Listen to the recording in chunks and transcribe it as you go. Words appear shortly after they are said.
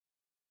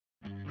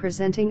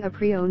Presenting a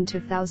pre-owned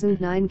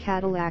 2009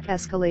 Cadillac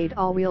Escalade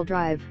all-wheel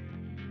drive.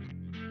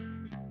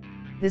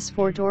 This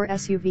four-door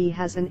SUV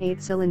has an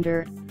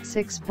 8-cylinder,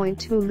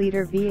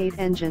 6.2-liter V8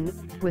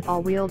 engine, with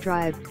all-wheel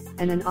drive,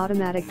 and an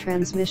automatic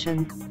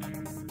transmission.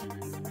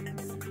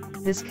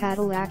 This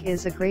Cadillac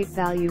is a great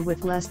value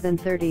with less than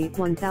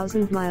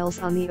 31,000 miles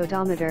on the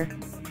odometer.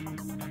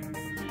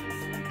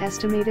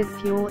 Estimated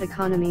fuel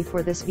economy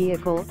for this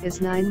vehicle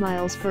is 9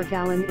 miles per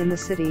gallon in the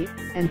city,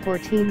 and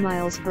 14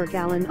 miles per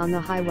gallon on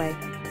the highway.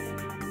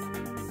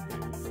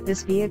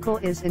 This vehicle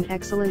is in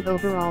excellent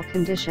overall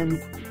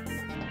condition.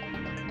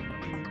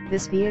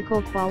 This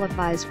vehicle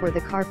qualifies for the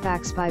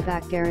Carfax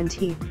buyback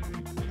guarantee.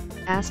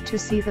 Ask to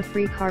see the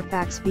free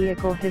Carfax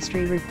Vehicle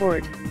History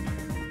Report.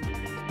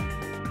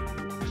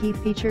 Key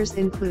features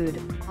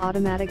include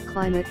automatic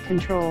climate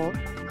control,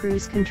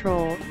 cruise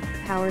control,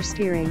 power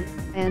steering,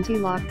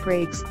 anti-lock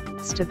brakes,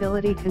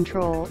 stability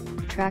control,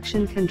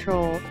 traction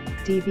control,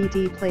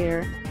 DVD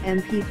player,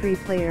 MP3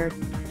 player,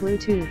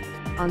 Bluetooth,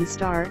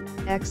 OnStar,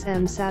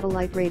 XM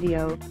satellite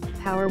radio,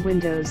 power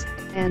windows,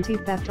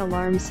 anti-theft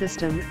alarm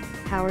system,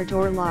 power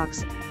door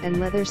locks, and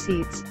leather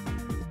seats.